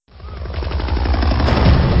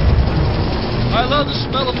love the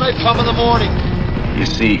smell of napalm in the morning. You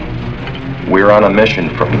see, we're on a mission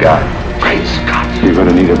from God. Great Scott. You're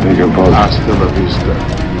gonna need a bigger boat. Hasta la vista,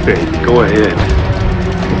 baby. Go ahead.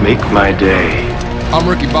 Make my day. I'm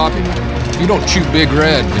Ricky Bobby. If you don't chew Big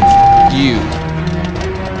Red, then you.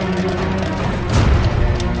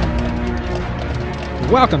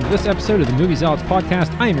 Welcome to this episode of the Movie Zealots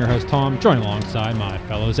Podcast. I am your host, Tom, joined alongside my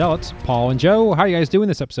fellow Zealots, Paul and Joe. How are you guys doing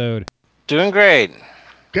this episode? Doing great.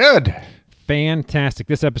 Good. Fantastic.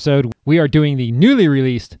 This episode, we are doing the newly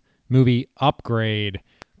released movie Upgrade.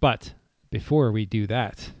 But before we do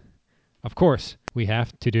that, of course, we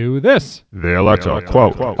have to do this. The electric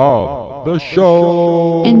quote of the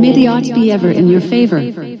show. And may the odds be ever in your favor.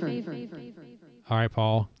 All right,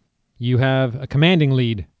 Paul, you have a commanding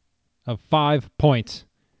lead of 5 points.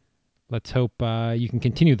 Let's hope you can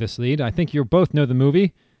continue this lead. I think you both know the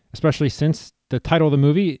movie, especially since the title of the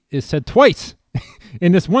movie is said twice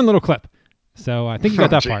in this one little clip. So I think you got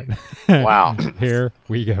that part. Wow. Here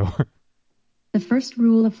we go. The first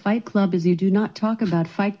rule of Fight Club is you do not talk about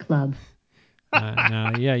Fight Club.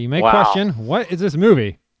 Now, you may Wow. question, what is this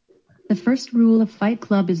movie? The first rule of Fight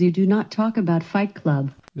Club is you do not talk about Fight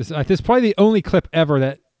Club. This is probably the only clip ever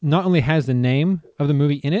that not only has the name of the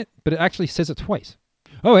movie in it, but it actually says it twice.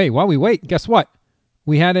 Oh, hey, while we wait, guess what?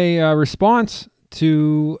 We had a response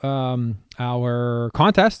to our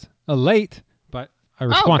contest, a late, but a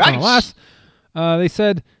response nonetheless. They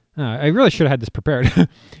said, I really should have had this prepared.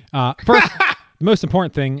 First, the most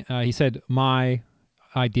important thing, he said, my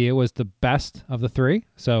idea was the best of the three,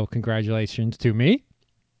 so congratulations to me.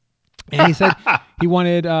 And he said he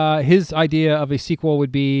wanted his idea of a sequel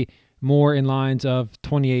would be more in lines of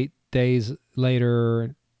 28 Days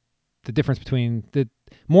Later, the difference between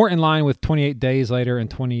more in line with 28 Days Later and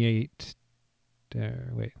 28,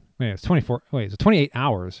 it's 24, it's 28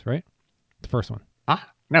 hours, right? The first one.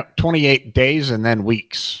 No, 28 days and then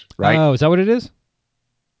weeks, right? Oh, is that what it is?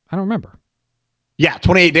 I don't remember. Yeah,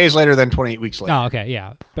 28 days later, then 28 weeks later. Oh, okay,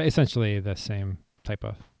 yeah. But essentially the same type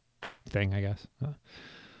of thing, I guess. So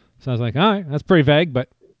I was like, all right, that's pretty vague, but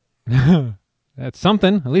that's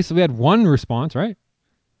something. At least we had one response, right?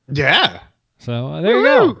 Yeah. So there you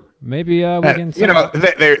go. Maybe we can.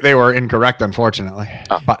 They were incorrect, unfortunately.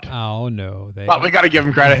 But oh no, but we got to give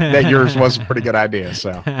them credit that yours was a pretty good idea.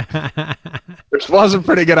 So this was a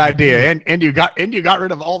pretty good idea, and you got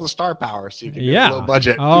rid of all the star power, so you can get a low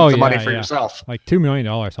budget, keep the money for yourself. Like $2 million,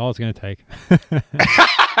 all it's going to take.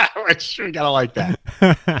 Which we gotta like that.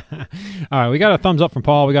 All right, we got a thumbs up from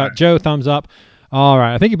Paul. We got Joe thumbs up. All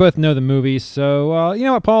right, I think you both know the movie, so you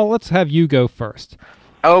know what, Paul? Let's have you go first.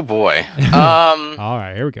 Oh boy. All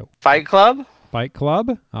right, here we go. Fight Club? Fight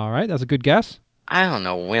Club. All right, that's a good guess. I don't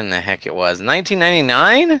know when the heck it was.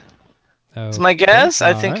 1999? That's my guess. All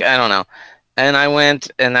I think, right. I don't know. And I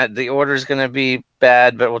went, and the order's going to be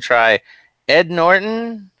bad, but we'll try. Ed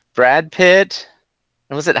Norton, Brad Pitt,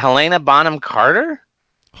 and was it Helena Bonham Carter?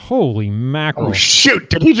 Holy mackerel. Oh,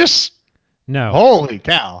 shoot. Did he just... No. Holy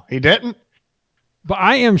cow. He didn't? But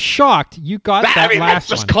I am shocked you got that last that's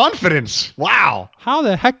just confidence. Wow. How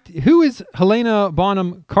the heck? Who is Helena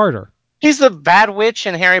Bonham Carter? She's the bad witch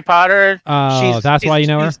in Harry Potter. Oh, that's why you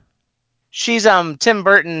know her? She's Tim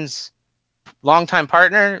Burton's longtime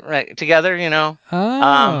partner, right? Together, you know.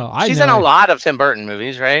 Oh, she's in a lot of Tim Burton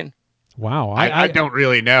movies, right? Wow. I don't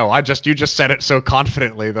really know. You just said it so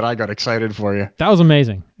confidently that I got excited for you. That was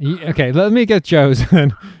amazing. Okay, let me get Joe's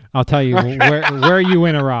and I'll tell you where you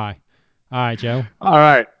went awry. All right, Joe. All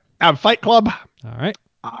right. Fight Club. All right.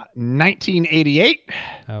 1988.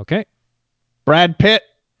 Okay. Brad Pitt.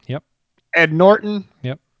 Yep. Ed Norton.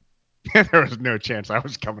 Yep. There was no chance I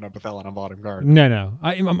was coming up with Helena Bonham Carter. No.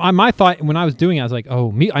 My thought when I was doing it, I was like,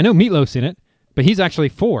 oh, I know Meatloaf's in it, but he's actually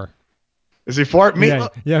 4. Is he 4?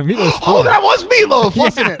 Meatloaf? Yeah, Meatloaf's 4. Oh, that was Meatloaf,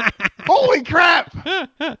 wasn't it? Holy crap.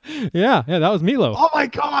 Yeah, that was Meatloaf. Oh, my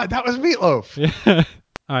God. That was Meatloaf. Yeah.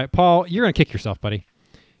 All right, Paul, you're going to kick yourself, buddy.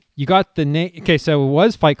 You got the name. Okay, so it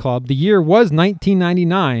was Fight Club. The year was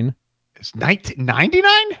 1999. It's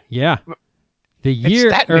 1999? Yeah. The year.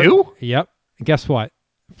 It's that new? Yep. Guess what?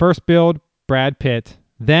 First build, Brad Pitt,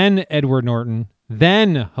 then Edward Norton,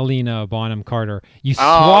 then Helena Bonham Carter. You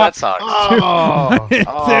swapped. That sucks.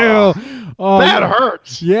 That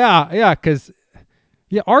hurts. Yeah, because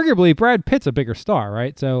arguably Brad Pitt's a bigger star,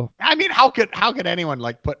 right? So I mean, how could anyone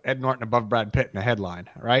like put Ed Norton above Brad Pitt in a headline,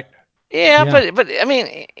 right? Yeah. But I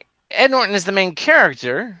mean, Ed Norton is the main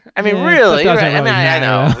character. I mean, Yeah, really. that doesn't Right? really I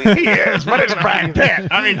know. matter. He is, but it's Brad Pitt.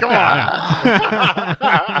 I mean, come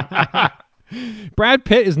on. Brad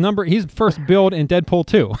Pitt is he's first build in Deadpool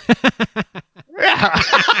 2.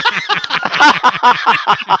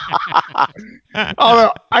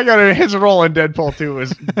 Although I I got it. His role in Deadpool 2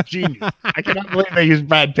 was genius. I cannot believe they used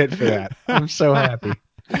Brad Pitt for that. I'm so happy.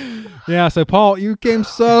 Yeah, so Paul, you came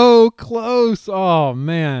so close. Oh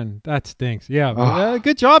man, that stinks. Yeah, but,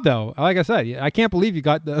 good job though. Like I said, I can't believe you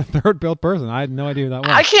got the third billed person. I had no idea who that was.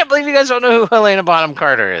 I can't believe you guys don't know who Helena Bonham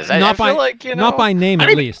Carter is. I feel like, you know, not by name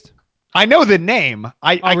at least. I know the name.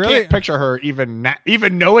 I really? can't picture her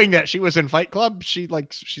even knowing that she was in Fight Club. She's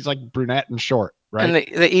like brunette and short, right? And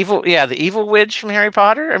the evil witch from Harry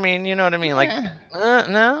Potter. I mean, you know what I mean? Like,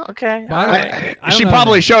 no, okay. She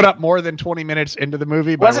probably showed up more than 20 minutes into the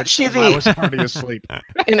movie. Wasn't she I was already asleep.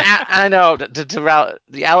 I know to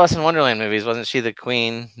the Alice in Wonderland movies. Wasn't she the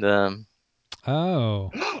queen?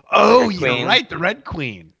 Oh, you're right. The Red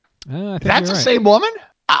Queen. That's the same woman.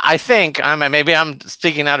 I think maybe I'm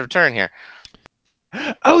speaking out of turn here.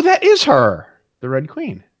 Oh, that is her, the Red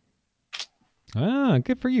Queen. Ah,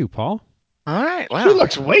 good for you, Paul. All right. Wow. She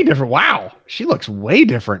looks way different. Wow, she looks way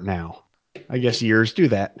different now. I guess years do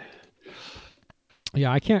that.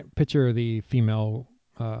 Yeah, I can't picture the female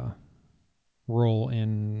role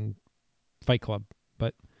in Fight Club,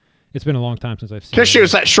 but it's been a long time since I've seen. Because she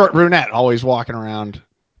was that short brunette, always walking around.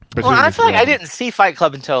 Well, I feel like I didn't see Fight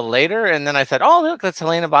Club until later, and then I said, "Oh, look, that's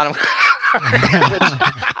Helena Bonham."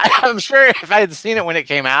 I'm sure if I had seen it when it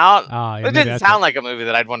came out, it didn't sound like a movie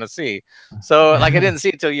that I'd want to see. So, like, I didn't see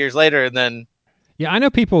it till years later, and then. Yeah, I know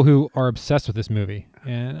people who are obsessed with this movie,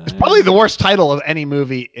 and it's probably the worst title of any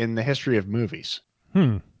movie in the history of movies.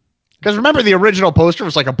 Because remember, the original poster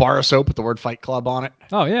was like a bar of soap with the word Fight Club on it.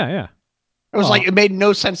 Oh yeah. It was like it made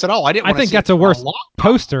no sense at all. I think that's a worse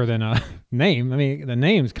poster than a name. I mean, the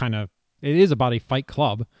name's it is about a fight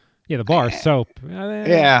club. Yeah, the bar of soap.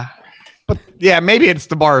 Yeah, but yeah, maybe it's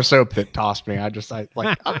the bar of soap that tossed me. What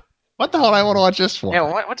the hell do I want to watch this for? Yeah,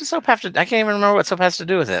 what does soap have to? I can't even remember what soap has to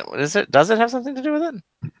do with it. What is it? Does it have something to do with it?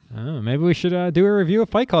 Oh, maybe we should do a review of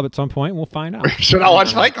Fight Club at some point. We'll find out. Should I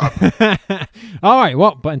watch Fight Club? All right.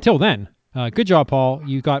 Well, but until then, good job, Paul.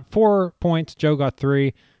 You got 4 points. Joe got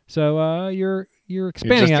 3. So you're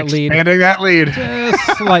expanding that lead. Expanding that lead.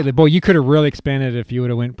 Just slightly. Boy, you could have really expanded it if you would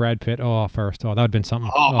have went Brad Pitt first. Oh, that would have been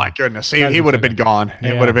something. Oh my goodness. See, he would have been gone.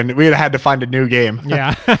 Yeah. It would have been. We'd have had to find a new game.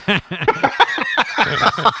 Yeah.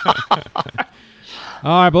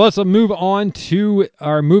 All right, but let's move on to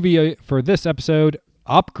our movie for this episode,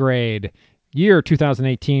 Upgrade. Year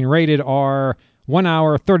 2018, rated R, 1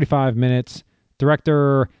 hour, 35 minutes.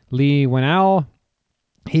 Director Leigh Whannell.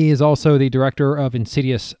 He is also the director of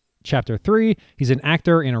Insidious Chapter 3. He's an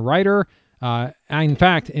actor and a writer. In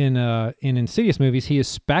fact, in Insidious movies, he is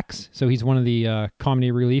Specs, so he's one of the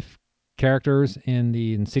comedy relief characters in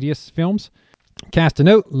the Insidious films. Cast to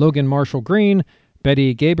note, Logan Marshall Green,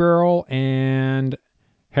 Betty Gabriel, and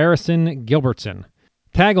Harrison Gilbertson.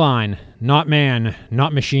 Tagline, not man,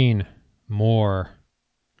 not machine, more.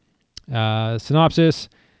 Synopsis,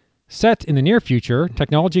 set in the near future,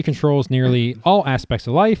 technology controls nearly all aspects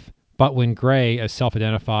of life, but when Gray, a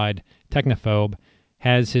self-identified technophobe,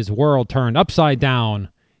 has his world turned upside down,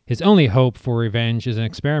 his only hope for revenge is an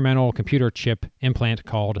experimental computer chip implant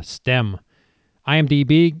called STEM.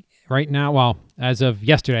 IMDb right now, well, as of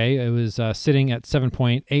yesterday, it was sitting at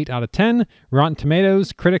 7.8 out of 10. Rotten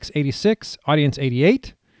Tomatoes, critics 86, audience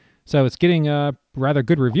 88. So it's getting rather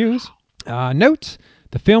good reviews. Note,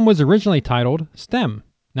 the film was originally titled STEM.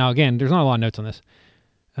 Now, again, there's not a lot of notes on this.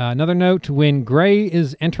 Another note, when Gray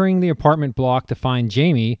is entering the apartment block to find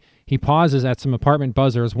Jamie, he pauses at some apartment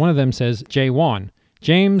buzzers. One of them says Jay Wan.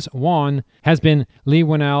 James Wan has been Leigh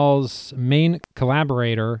Whannell's main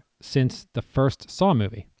collaborator since the first Saw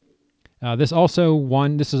movie. This is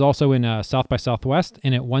also in South by Southwest,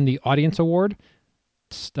 and it won the Audience Award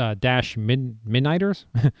dash Midnighters.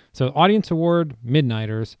 So Audience Award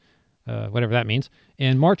Midnighters, whatever that means,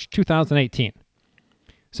 in March 2018.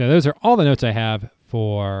 So those are all the notes I have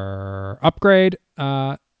for Upgrade.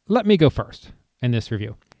 Let me go first in this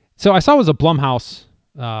review. So I saw it was a Blumhouse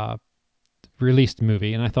released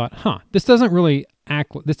movie, and I thought, this doesn't really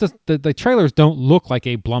act. The trailers don't look like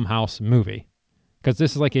a Blumhouse movie, because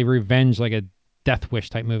this is like a revenge, like a Death Wish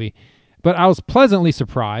type movie. But I was pleasantly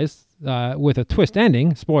surprised with a twist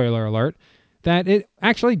ending, spoiler alert, that it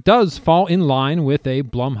actually does fall in line with a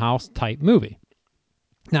Blumhouse type movie.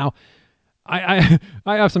 Now, I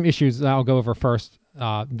have some issues that I'll go over first,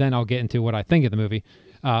 then I'll get into what I think of the movie.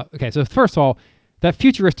 Okay, so first of all, that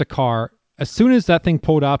futuristic car, as soon as that thing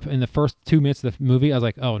pulled up in the first 2 minutes of the movie, I was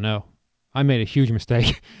like, oh no, I made a huge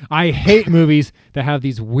mistake. I hate movies that have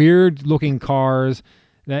these weird looking cars.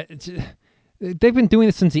 They've been doing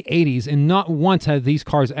this since the 80s, and not once have these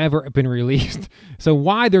cars ever been released. So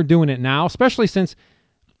why they're doing it now, especially since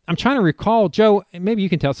I'm trying to recall, Joe, maybe you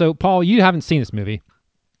can tell. So Paul, you haven't seen this movie.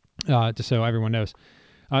 Just so everyone knows.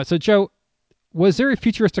 So Joe, was there a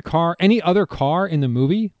futuristic car, any other car in the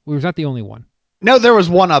movie? Or was that the only one? No, there was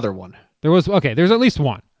one other one. There's at least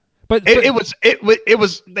one. But it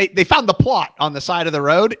was they found the plot on the side of the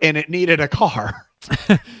road and it needed a car.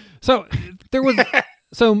 So there was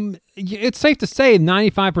so it's safe to say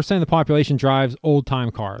 95% of the population drives old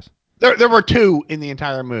time cars. There were two in the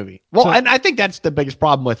entire movie. Well, and I think that's the biggest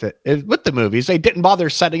problem with it. With the movies, they didn't bother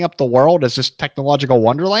setting up the world as this technological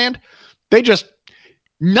wonderland.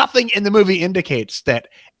 Nothing in the movie indicates that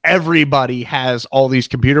everybody has all these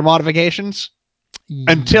computer modifications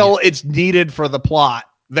until it's needed for the plot.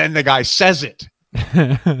 Then the guy says it,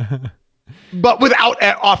 but without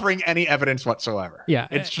offering any evidence whatsoever. Yeah.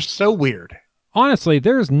 It's just so weird. Honestly,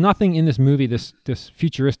 there's nothing in this movie, this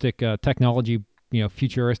futuristic technology,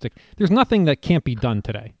 futuristic. There's nothing that can't be done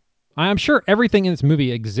today. I'm sure everything in this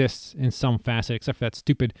movie exists in some facet, except for that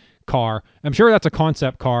stupid car. I'm sure that's a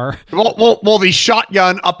concept car. Well, the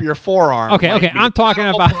shotgun up your forearm. Okay. I'm talking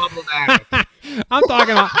about. I'm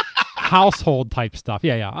talking about household type stuff.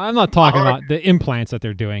 Yeah. I'm not talking about the implants that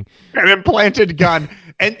they're doing. An implanted gun,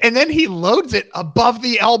 and then he loads it above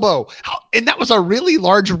the elbow. And that was a really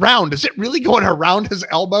large round. Is it really going around his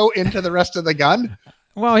elbow into the rest of the gun?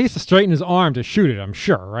 Well, he has to straighten his arm to shoot it, I'm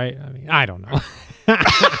sure, right? I mean, I don't know.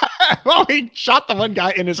 Well, he shot the one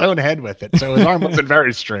guy in his own head with it, so his arm wasn't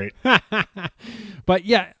very straight. But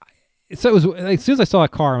yeah, so it was as soon as I saw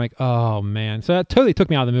that car, I'm like, oh man. So that totally took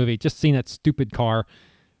me out of the movie, just seeing that stupid car,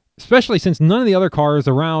 especially since none of the other cars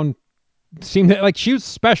around seemed like she was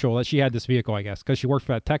special that she had this vehicle, I guess, because she worked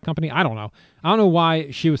for that tech company. I don't know why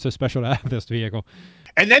she was so special to have this vehicle.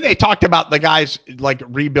 And then they talked about the guys like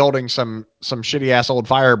rebuilding some shitty ass old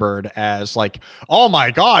Firebird as like, oh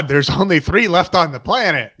my God, there's only 3 left on the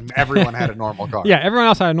planet, and everyone had a normal car. Yeah, everyone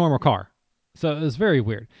else had a normal car, so it was very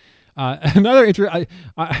weird. Another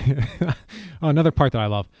another part that I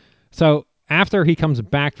love. So after he comes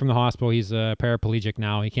back from the hospital, he's paraplegic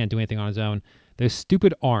now. He can't do anything on his own. Those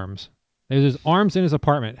stupid arms. There's arms in his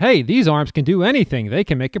apartment. Hey, these arms can do anything. They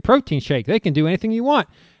can make a protein shake. They can do anything you want.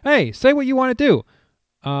 Hey, say what you want to do.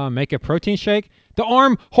 Make a protein shake. The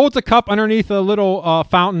arm holds a cup underneath a little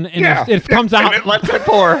fountain, and it comes out. And it lets it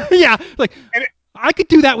pour. Yeah, like I could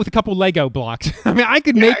do that with a couple Lego blocks. I mean, I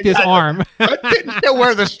could make this arm. I didn't know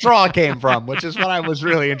where the straw came from, which is what I was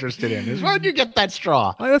really interested in. Is where'd you get that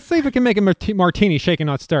straw? Let's see if it can make a martini shaken,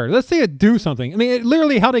 not stirred. Let's see it do something. I mean, it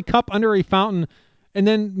literally held a cup under a fountain and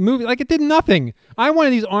then moved like it did nothing. I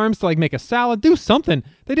wanted these arms to like make a salad, do something.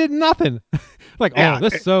 They did nothing.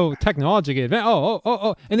 This is so technologically advanced.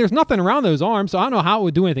 Oh. And there's nothing around those arms, so I don't know how it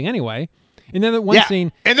would do anything anyway. And then the one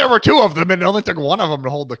scene. And there were 2 of them, and it only took one of them to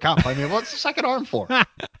hold the cup. I mean, what's the second arm for?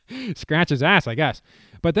 Scratch his ass, I guess.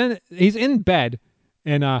 But then he's in bed,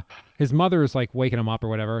 and his mother is like waking him up or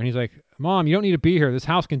whatever. And he's like, Mom, you don't need to be here. This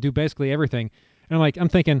house can do basically everything. And I'm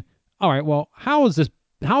thinking, all right, well, how is this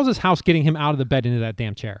house getting him out of the bed into that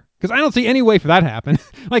damn chair? Because I don't see any way for that to happen.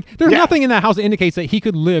 Like, there's nothing in that house that indicates that he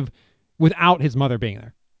could live without his mother being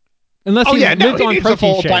there. Unless he lives on needs protein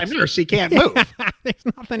a full-time shakes. nurse. He can't move. There's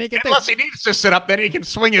nothing he can do. Unless he needs to sit up, then he can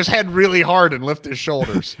swing his head really hard and lift his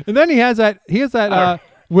shoulders. And then he has that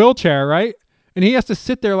wheelchair, right? And he has to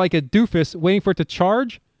sit there like a doofus waiting for it to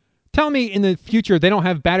charge. Tell me in the future they don't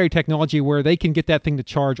have battery technology where they can get that thing to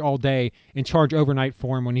charge all day and charge overnight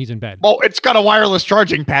for him when he's in bed. Well, it's got a wireless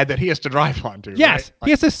charging pad that he has to drive onto. Yes, right?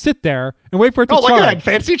 He has to sit there and wait for it to charge. Look at that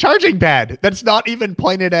fancy charging pad that's not even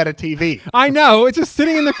pointed at a TV. I know. It's just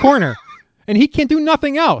sitting in the corner. And he can't do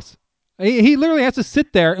nothing else. He literally has to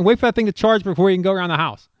sit there and wait for that thing to charge before he can go around the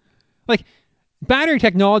house. Like, battery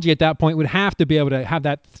technology at that point would have to be able to have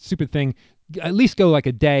that stupid thing at least go like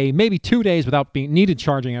a day, maybe 2 days without being needed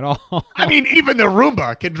charging at all. I mean, even the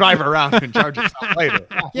Roomba can drive around and charge itself later.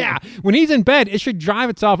 Yeah. When he's in bed, it should drive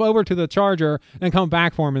itself over to the charger and come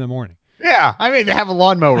back for him in the morning. Yeah. I mean, they have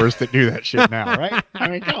lawnmowers that do that shit now, right? I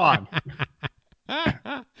mean, come on.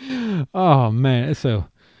 Oh, man. It's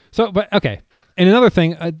but okay. And another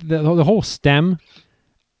thing, the whole STEM,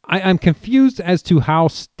 I'm confused as to how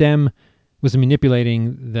STEM was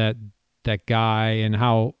manipulating that guy and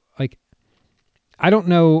how, like, I don't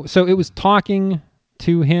know. So it was talking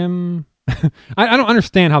to him. I don't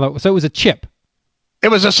understand how that. So it was a chip. It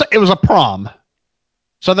was a prom.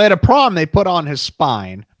 So they had a prom they put on his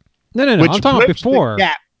spine. No. I'm talking about before.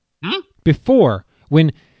 Before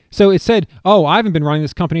so it said, "Oh, I haven't been running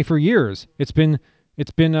this company for years. It's been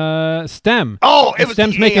STEM. Oh, it was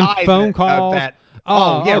STEM's the making AI phone calls. Yeah.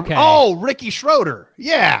 Okay. Oh, Ricky Schroeder.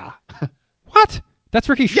 Yeah. What? That's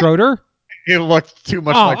Ricky Schroeder? It looked too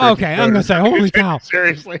much like Ricky okay. Schroeder. I'm gonna say, holy cow!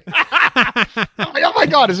 Seriously. Oh my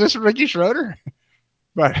God, is this Ricky Schroeder?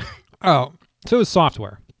 But so it was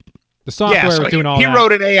software. The software was doing all that. He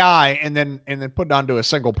wrote an AI and then put it onto a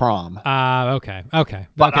single prom. Okay.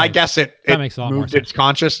 But I guess it makes a lot more moved sense. its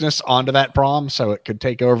consciousness onto that prom so it could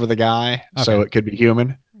take over the guy, so it could be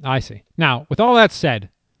human. I see. Now, with all that said,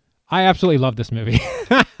 I absolutely love this movie.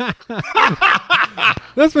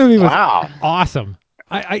 This movie was awesome.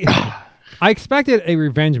 I expected a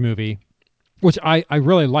revenge movie, which I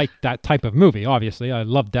really liked that type of movie, obviously. I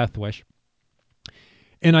love Death Wish.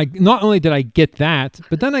 And I not only did I get that,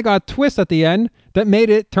 but then I got a twist at the end that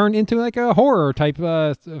made it turn into like a horror type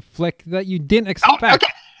flick that you didn't expect. Oh, okay.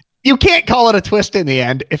 You can't call it a twist in the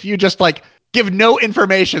end if you just like give no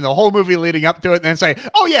information the whole movie leading up to it and then say,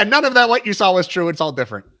 oh yeah, none of that what you saw was true. It's all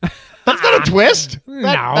different. That's not a twist.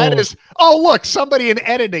 That is, oh look, somebody in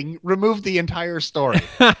editing removed the entire story.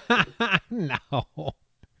 No.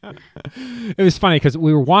 It was funny because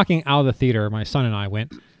we were walking out of the theater, my son and I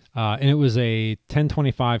went, and it was a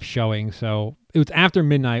 10:25 showing. So it was after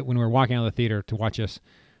midnight when we were walking out of the theater to watch us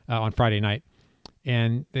on Friday night.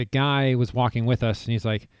 And the guy was walking with us and he's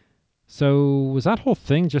like, so was that whole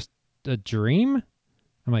thing just a dream?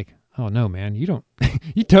 I'm like, oh no, man, you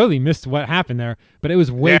you totally missed what happened there. But it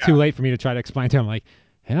was way too late for me to try to explain to him. Like,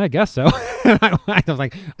 yeah, I guess so. I was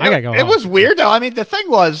like, I gotta go. It was weird though. I mean, the thing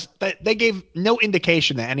was that they gave no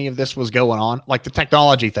indication that any of this was going on, like the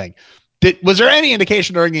technology thing. Was there any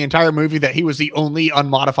indication during the entire movie that he was the only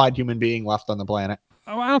unmodified human being left on the planet?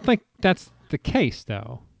 Oh, I don't think that's the case,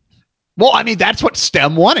 though. Well, I mean, that's what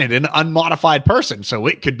STEM wanted, an unmodified person, so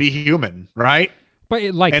it could be human, right? But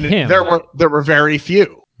him. There were very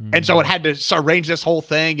few. And so it had to arrange this whole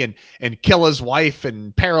thing and kill his wife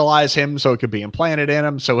and paralyze him so it could be implanted in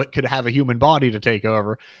him so it could have a human body to take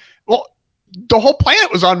over. Well, the whole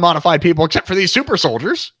planet was unmodified people except for these super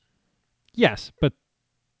soldiers. Yes, but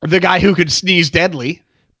the guy who could sneeze deadly.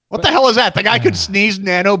 What the hell is that? The guy could sneeze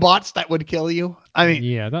nanobots that would kill you? I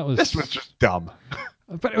mean, this was just dumb.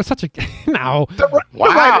 But it was such a no.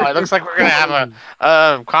 Wow, it looks like we're gonna have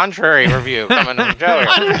a contrary review coming from Joey.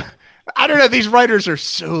 I don't know. These writers are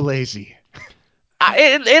so lazy.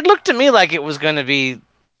 It looked to me like it was going to be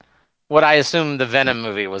what I assumed the Venom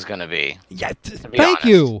movie was going to be. Yeah. Thank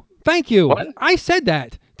you. What? I said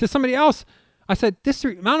that to somebody else. I said this.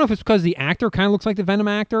 I don't know if it's because the actor kind of looks like the Venom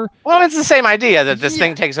actor. Well, it's the same idea that this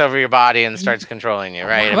thing takes over your body and starts controlling you,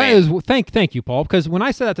 right? Well, thank you, Paul. Because when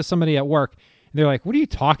I said that to somebody at work, they're like, "What are you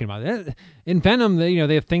talking about?" In Venom, they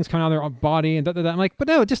have things coming out of their body and I'm like, "But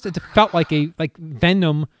no, it felt like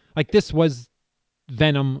Venom. Like this was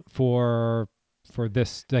Venom for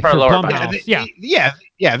this for Blumhouse.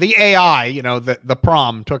 The AI, the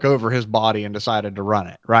prom took over his body and decided to run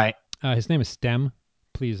it, right? His name is Stem.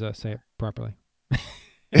 Please say it properly.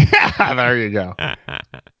 There you go.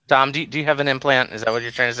 Tom, do you have an implant? Is that what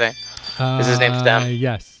you're trying to say? Is his name Stem?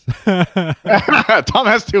 Yes. Tom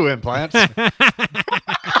has 2 implants.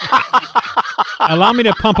 Allow me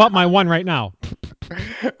to pump up my one right now.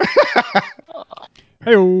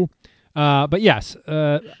 Hey-o. But yes,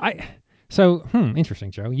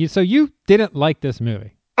 interesting, Joe. You didn't like this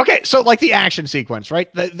movie. Okay, so like the action sequence, right?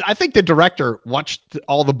 I think the director watched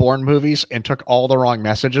all the Bourne movies and took all the wrong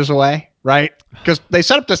messages away, right? Because they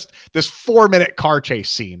set up this 4-minute car chase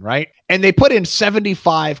scene, right? And they put in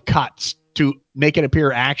 75 cuts to make it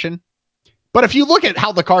appear action. But if you look at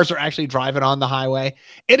how the cars are actually driving on the highway,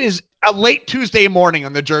 it is a late Tuesday morning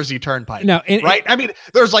on the Jersey Turnpike. Right? I mean,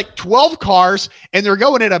 there's like 12 cars and they're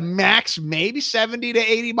going at a max maybe 70 to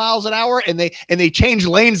 80 miles an hour, and they change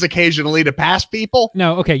lanes occasionally to pass people.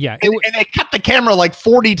 No, okay, yeah. And they cut the camera like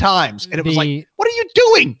 40 times. And it was like, what are you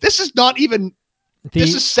doing? This is not even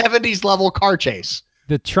this is 70s level car chase.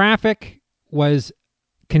 The traffic was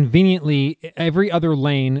conveniently every other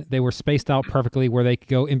lane. They were spaced out perfectly where they could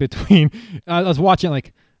go in between. I was watching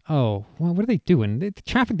like, oh, well, what are they doing? The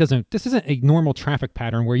traffic this isn't a normal traffic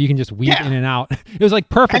pattern where you can just weave in and out. It was like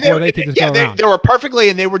perfect where they could just go around. They were perfectly,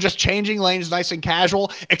 and they were just changing lanes nice and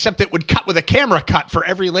casual, except it would cut with a camera cut for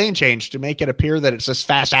every lane change to make it appear that it's this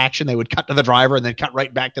fast action. They would cut to the driver and then cut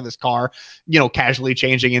right back to this car, casually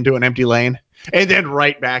changing into an empty lane. And then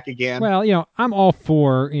right back again. Well, I'm all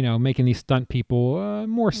for, making these stunt people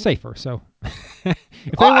more safer. So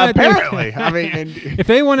apparently, I mean, if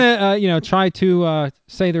they want to, try to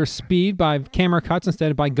say their speed by camera cuts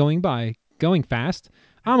instead of by going fast,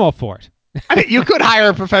 I'm all for it. I mean, you could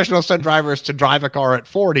hire professional stunt drivers to drive a car at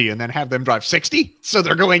 40 and then have them drive 60. So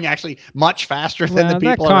they're going actually much faster than the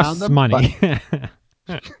people around them. That costs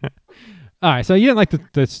money. All right, so you didn't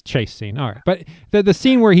like this chase scene. All right, but the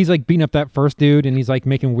scene where he's like beating up that first dude and he's like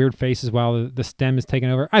making weird faces while the stem is taking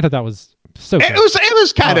over. I thought that was so good.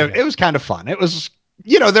 It was kind of fun. It was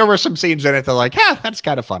there were some scenes in it that like, that's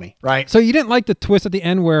kind of funny, right? So you didn't like the twist at the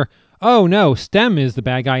end where, oh no, Stem is the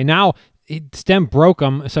bad guy. Now Stem broke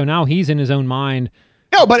him, so now he's in his own mind.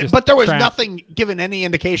 No, but there was trapped. nothing given any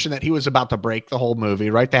indication that he was about to break the whole movie,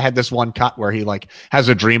 right? They had this one cut where he like has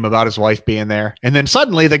a dream about his wife being there. And then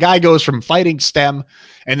suddenly the guy goes from fighting Stem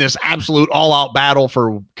and this absolute all-out battle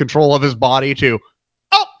for control of his body to,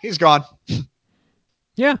 oh, he's gone.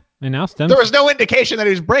 Yeah, and now Stem. There was no indication that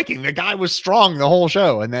he was breaking. The guy was strong the whole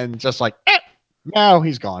show. And then just like, no,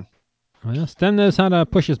 he's gone. Well, Stem knows how to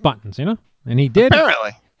push his buttons, and he did.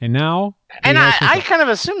 Apparently. And now, And I kind of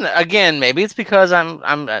assumed that, again, maybe it's because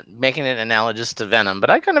I'm making it analogous to Venom, but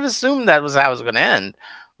I kind of assumed that was how it was going to end,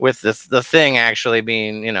 with the thing actually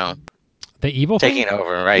being, the evil taking thing?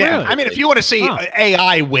 over, right? Yeah, I mean, if you want to see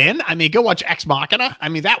AI win, I mean, go watch Ex Machina. I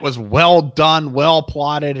mean, that was well done, well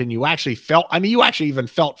plotted, and you actually even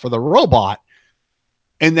felt for the robot.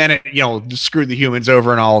 And then it, screwed the humans over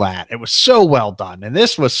and all that. It was so well done, and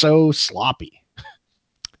this was so sloppy.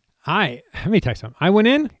 Let me tell you something. I went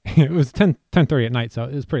in. It was 10:30 at night, so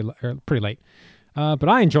it was pretty late. But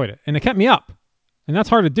I enjoyed it, and it kept me up, and that's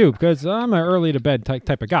hard to do because I'm an early to bed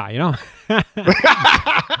type of guy,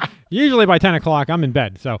 Usually by 10 o'clock, I'm in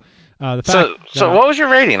bed. So So what was your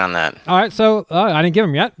rating on that? All right, so I didn't give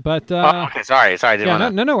them yet, but okay, sorry, I didn't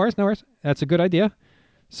want to. No worries. That's a good idea.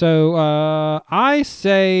 So I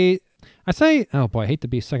say, oh boy, I hate to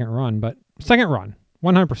be second run, but second run.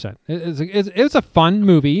 100%. It's a fun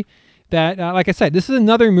movie that, like I said, this is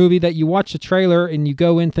another movie that you watch the trailer and you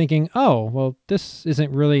go in thinking, oh, well, this is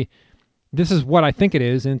what I think it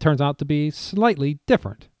is, and it turns out to be slightly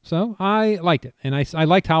different. So I liked it, and I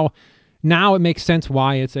liked how now it makes sense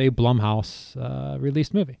why it's a Blumhouse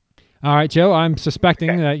released movie. All right, Joe, I'm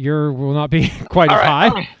suspecting that your will not be quite as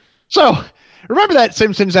high. So remember that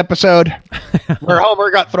Simpsons episode where Homer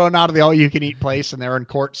got thrown out of the all-you-can-eat place and they're in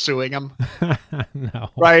court suing him? No.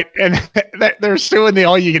 Right? And they're suing the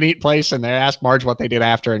all-you-can-eat place, and they ask Marge what they did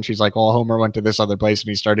after, and she's like, well, Homer went to this other place and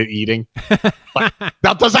he started eating.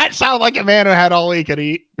 Now, does that sound like a man who had all he could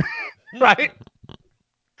eat? Right?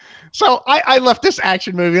 So I left this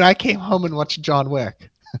action movie and I came home and watched John Wick.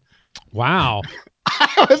 Wow.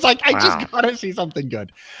 I was like, I just got to see something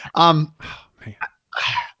good.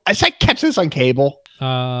 I said catch this on cable.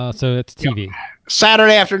 So it's TV.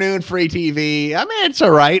 Saturday afternoon, free TV. I mean, it's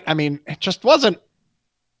all right. I mean, it just wasn't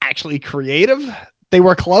actually creative. They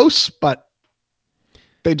were close, but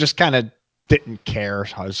they just kind of didn't care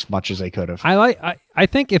as much as they could have. I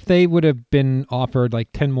think if they would have been offered like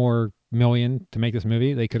 10 more million to make this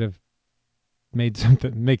movie, they could have made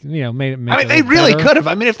something, made it. I mean, they really could have.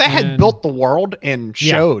 I mean, if they had built the world and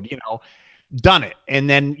showed, done it, and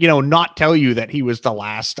then, not tell you that he was the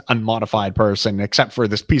last unmodified person, except for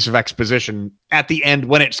this piece of exposition at the end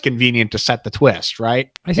when it's convenient to set the twist,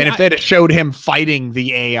 right? And if they'd have showed him fighting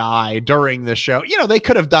the AI during the show, they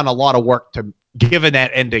could have done a lot of work to given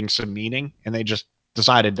that ending some meaning, and they just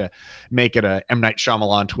decided to make it a M. Night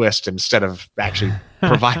Shyamalan twist instead of actually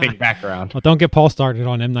providing background. Well, don't get Paul started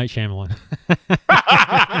on M. Night Shyamalan.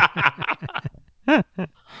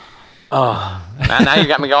 Oh, now you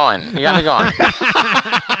got me going.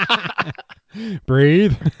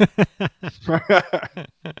 Breathe.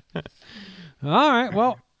 All right.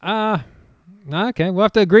 Well, okay. We'll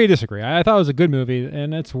have to agree to disagree. I thought it was a good movie,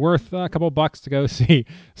 and it's worth a couple bucks to go see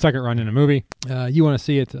second run in a movie. You want to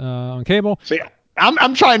see it on cable? See,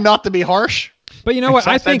 I'm trying not to be harsh. But you know what?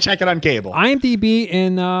 I think check it on cable. IMDb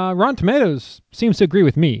and Rotten Tomatoes seems to agree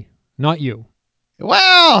with me, not you.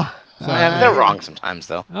 Well, they're wrong sometimes,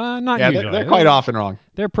 though. Not yeah, usually. they're quite often wrong.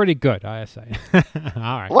 They're pretty good, I say. All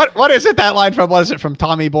right. What is it? That line from, what is it, from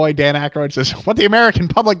Tommy Boy? Dan Aykroyd says, "What the American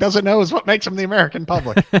public doesn't know is what makes them the American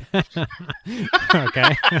public."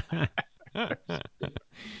 Okay.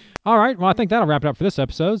 All right. Well, I think that'll wrap it up for this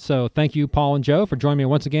episode. So thank you, Paul and Joe, for joining me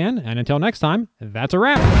once again. And until next time, that's a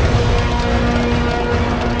wrap.